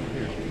 Yeah, come over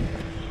here.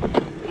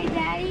 Hey,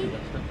 Daddy.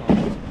 Step on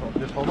it.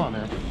 Just hold on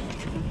there.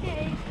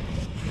 Okay.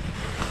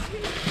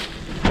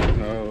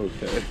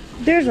 Okay.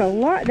 There's a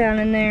lot down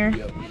in there.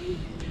 Yep. Daddy,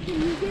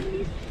 can you give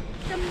me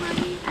some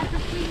money at the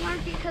flea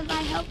market because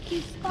I helped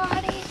you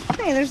spot it?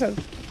 Hey, there's a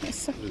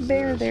stuffed What is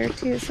bear this? there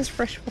too. It says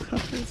fresh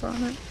flowers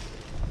on it.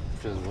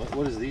 Because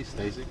what is these,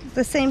 Stacy?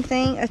 The same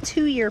thing, a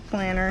 2-year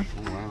planner.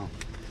 Oh, wow.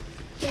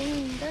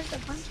 Dang, there's a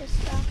bunch of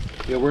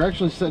stuff. Yeah, we're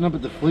actually setting up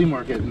at the flea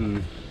market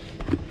and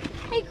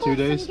Hey, 2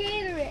 days. Some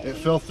Gatorade. it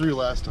fell through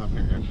last time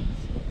here.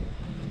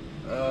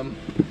 Okay.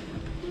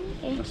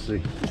 Let's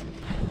see.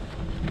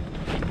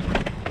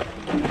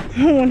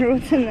 I wonder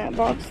what's in that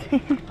box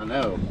there. I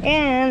know.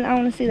 And I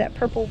want to see that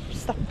purple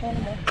stuffed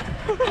animal.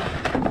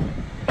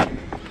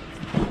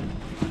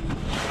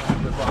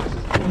 The box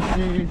is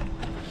empty.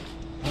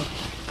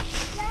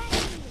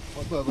 Daddy,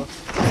 What, Bubba?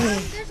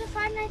 there's a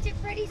Five Nights at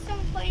Freddy's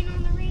song playing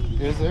on the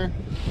radio. Is there?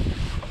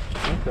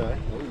 Okay.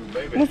 Ooh,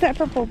 baby. What's that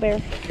purple bear?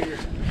 Here.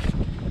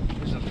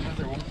 There's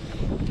another one.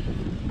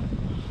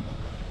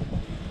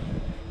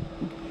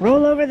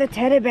 Roll over the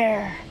teddy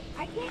bear.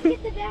 I can't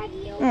get the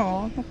baggie open.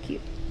 Oh, how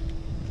cute.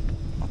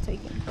 I'll take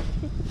it.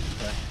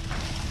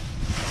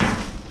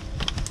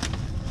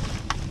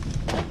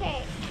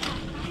 Okay.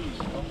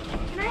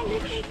 Can I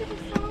listen to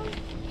the song?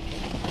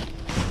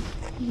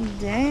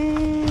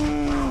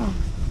 Damn.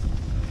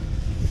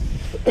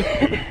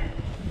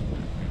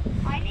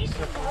 I need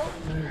some help.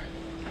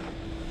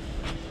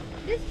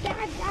 This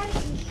bag's out of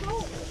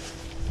control.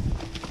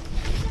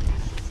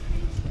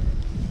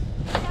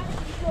 It's out of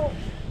control.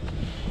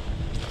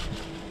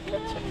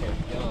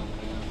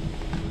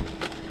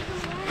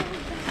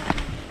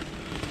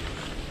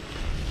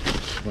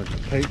 Bunch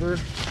of paper.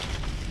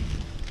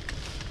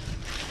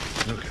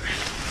 Okay.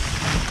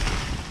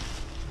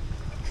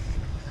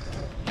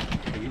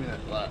 Give me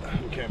that light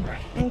camera.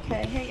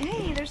 Okay.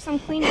 Hey, there's some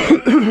cleaning.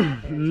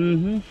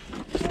 Mm-hmm.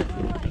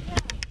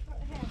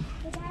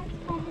 The bag's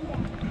coming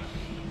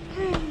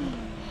down.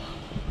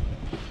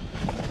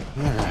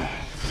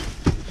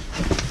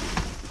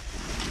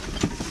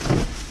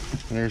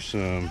 There's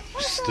some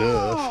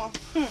stuff.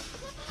 Oh,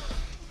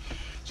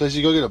 So as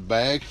you go get a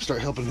bag, start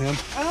helping him.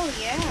 oh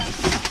yeah.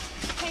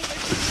 Hey, there's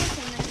some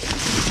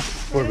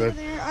stuff in there. Where, Right over babe?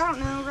 there. I don't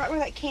know, right where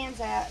that can's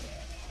at.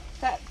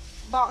 That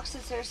box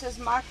that's there says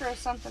micro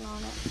something on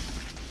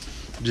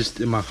it.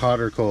 Just in my hot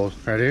or cold,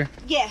 right here.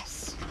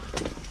 Yes.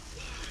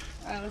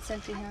 Oh, it's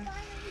empty, huh?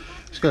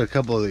 It's got a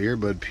couple of the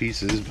earbud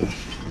pieces, but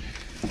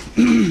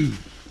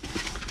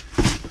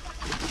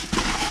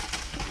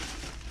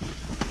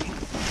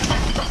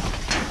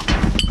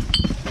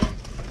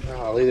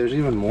golly, there's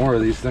even more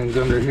of these things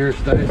under here,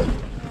 Stace. Don't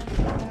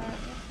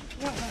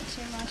want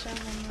too much of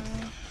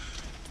them,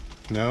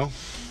 No.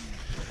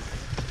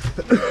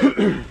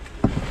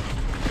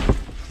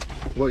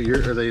 What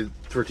year are they?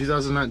 For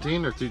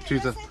 2019 or though.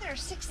 2000? Say they're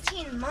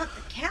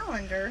 16-month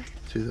calendar.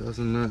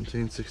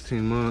 2019,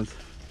 16 month.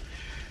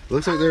 It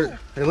looks like they're.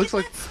 It looks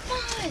like.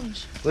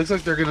 Sponge. Looks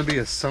like they're gonna be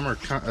a summer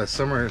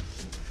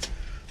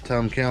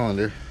time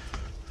calendar.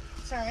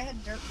 Sorry, I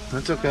had dirt going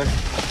That's on. okay. I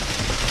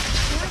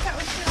like that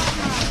was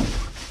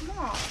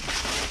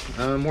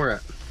small. Where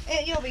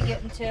at? You'll be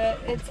getting to it.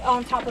 It's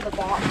on top of the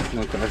box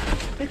Okay.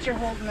 that you're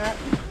holding up.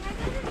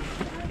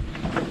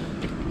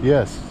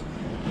 Yes.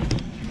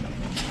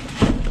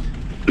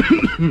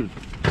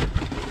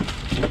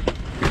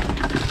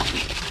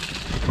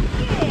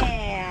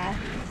 Yeah.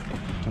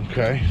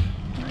 Okay.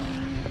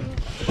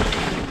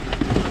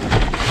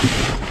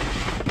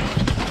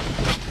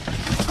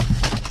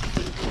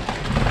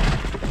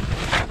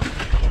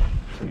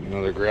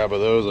 Another grab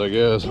of those, I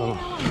guess.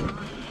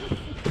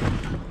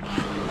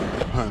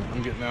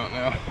 I'm getting out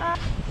now.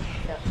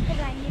 Because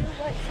I knew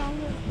what song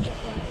it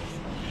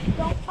was.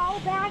 Don't fall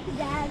back,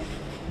 Dad.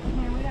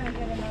 Man, we gotta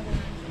get another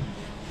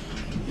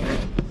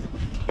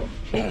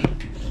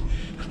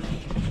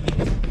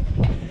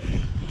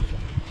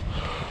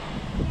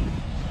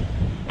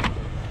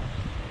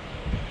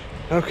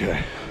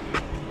Okay.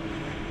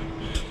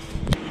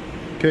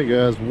 Okay,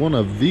 guys, one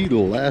of the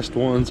last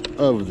ones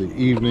of the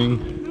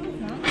evening.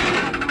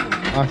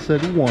 I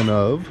said one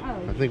of.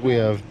 I think we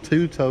have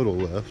 2 total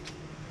left.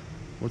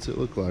 What's it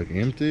look like?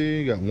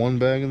 Empty? Got 1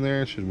 bag in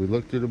there? Should we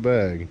look through the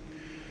bag?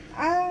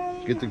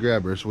 Get the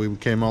grabber. So we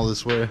came all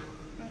this way.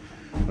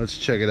 Let's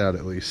check it out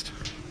at least.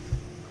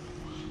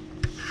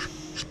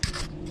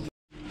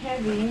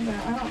 heavy, but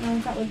I don't know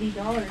if that would be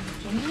dollars.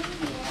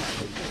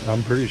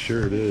 I'm pretty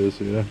sure it is,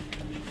 yeah.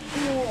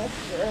 Oh,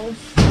 that's gross.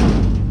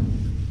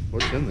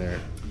 What's in there?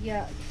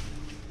 Yuck.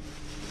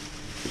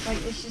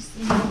 Like, it's just,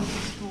 you know,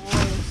 it's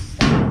gross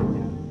stuff.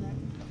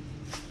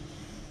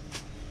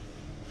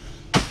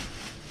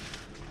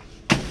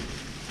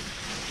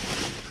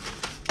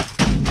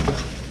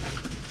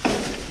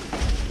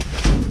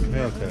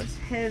 Okay. It's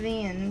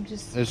heavy and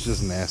just... It's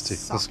just nasty.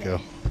 Let's go.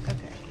 Okay.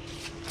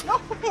 No!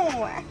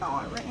 Ow,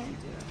 I ran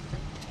into it.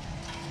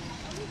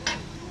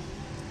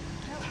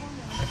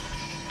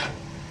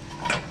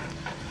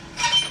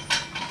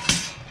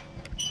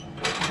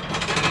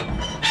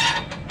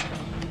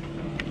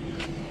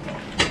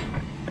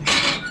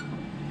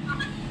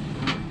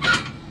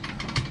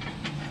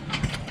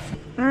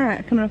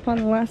 Alright, coming up on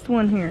the last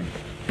one here.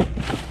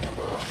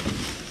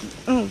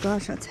 Oh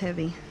gosh, that's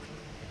heavy.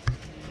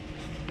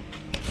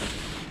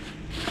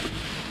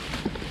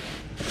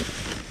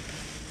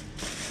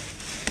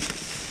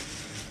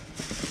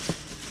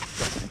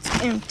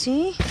 It's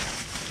empty.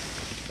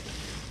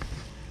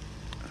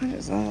 What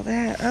is all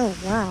that? Oh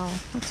wow,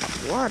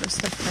 that's a lot of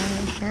stuff down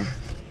in here.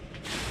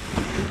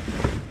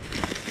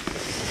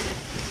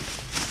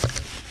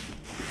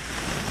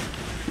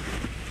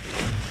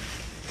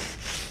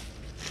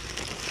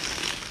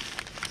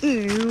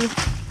 Ew.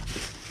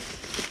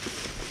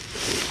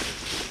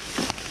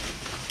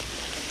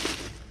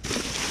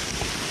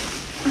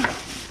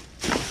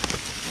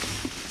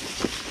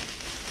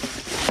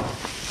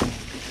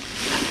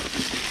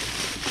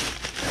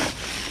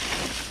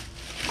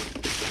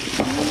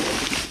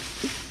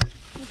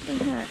 What the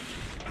heck?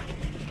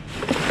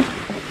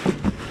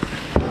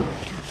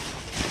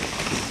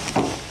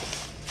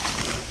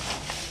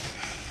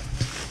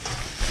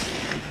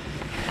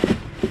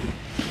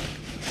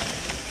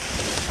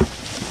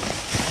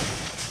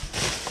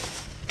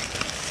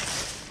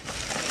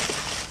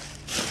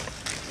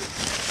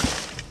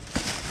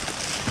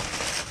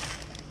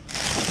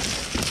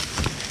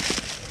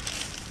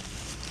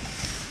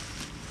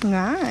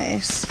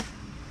 Nice.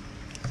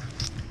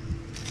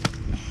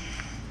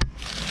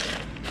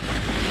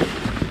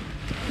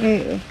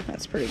 Ew,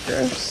 that's pretty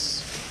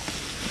gross.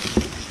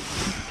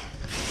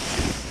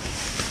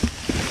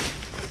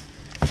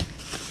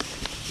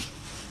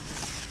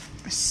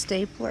 A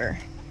stapler.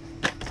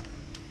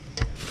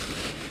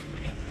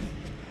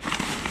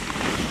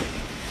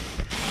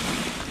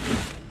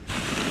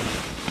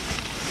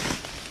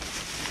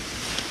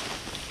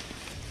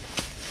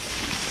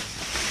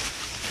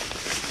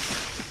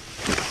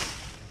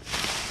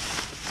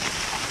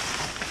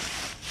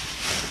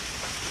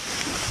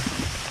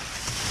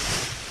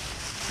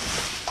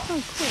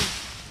 Oh, cool.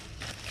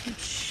 Some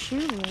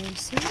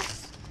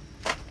shoelaces.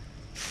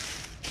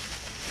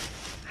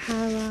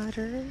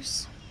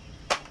 Highlighters.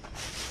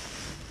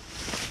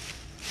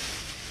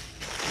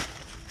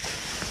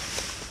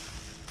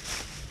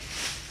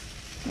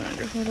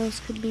 Wonder what else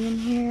could be in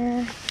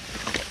here.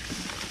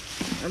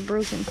 A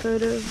broken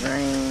photo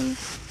frame.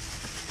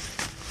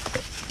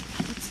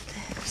 What's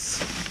this?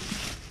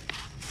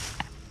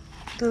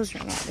 Those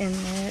are not in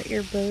there.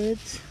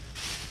 Earbuds.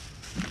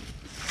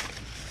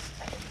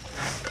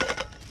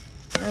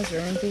 Those are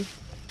empty.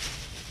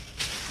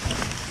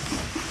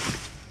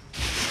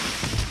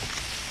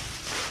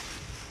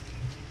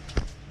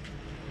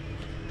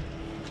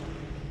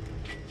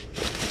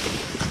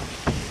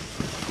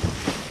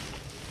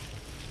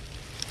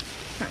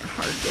 Kind of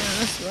hard doing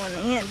this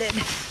one-handed.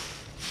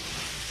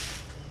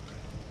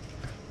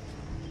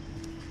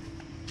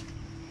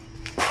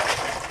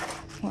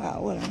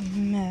 Wow, what a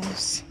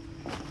mess.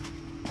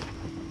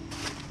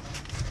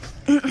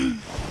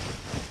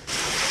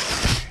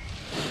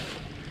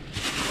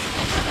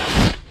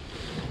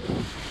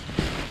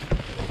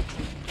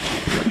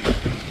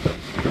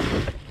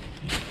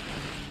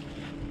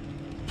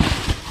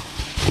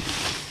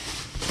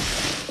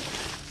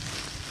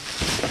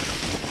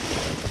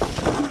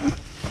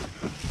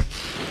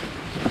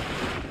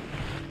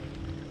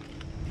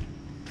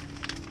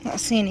 Not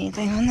see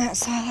anything on that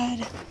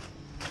side.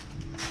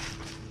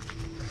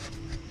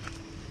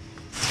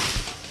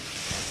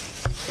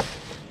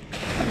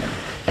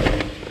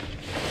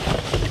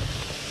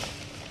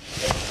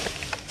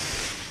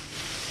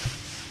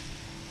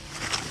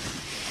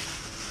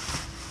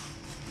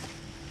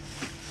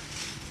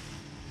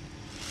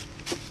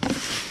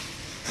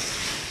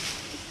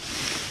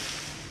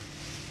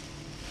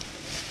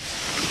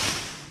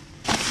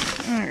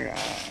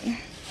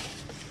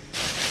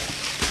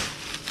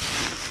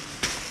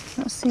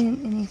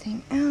 seeing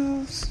anything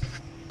else.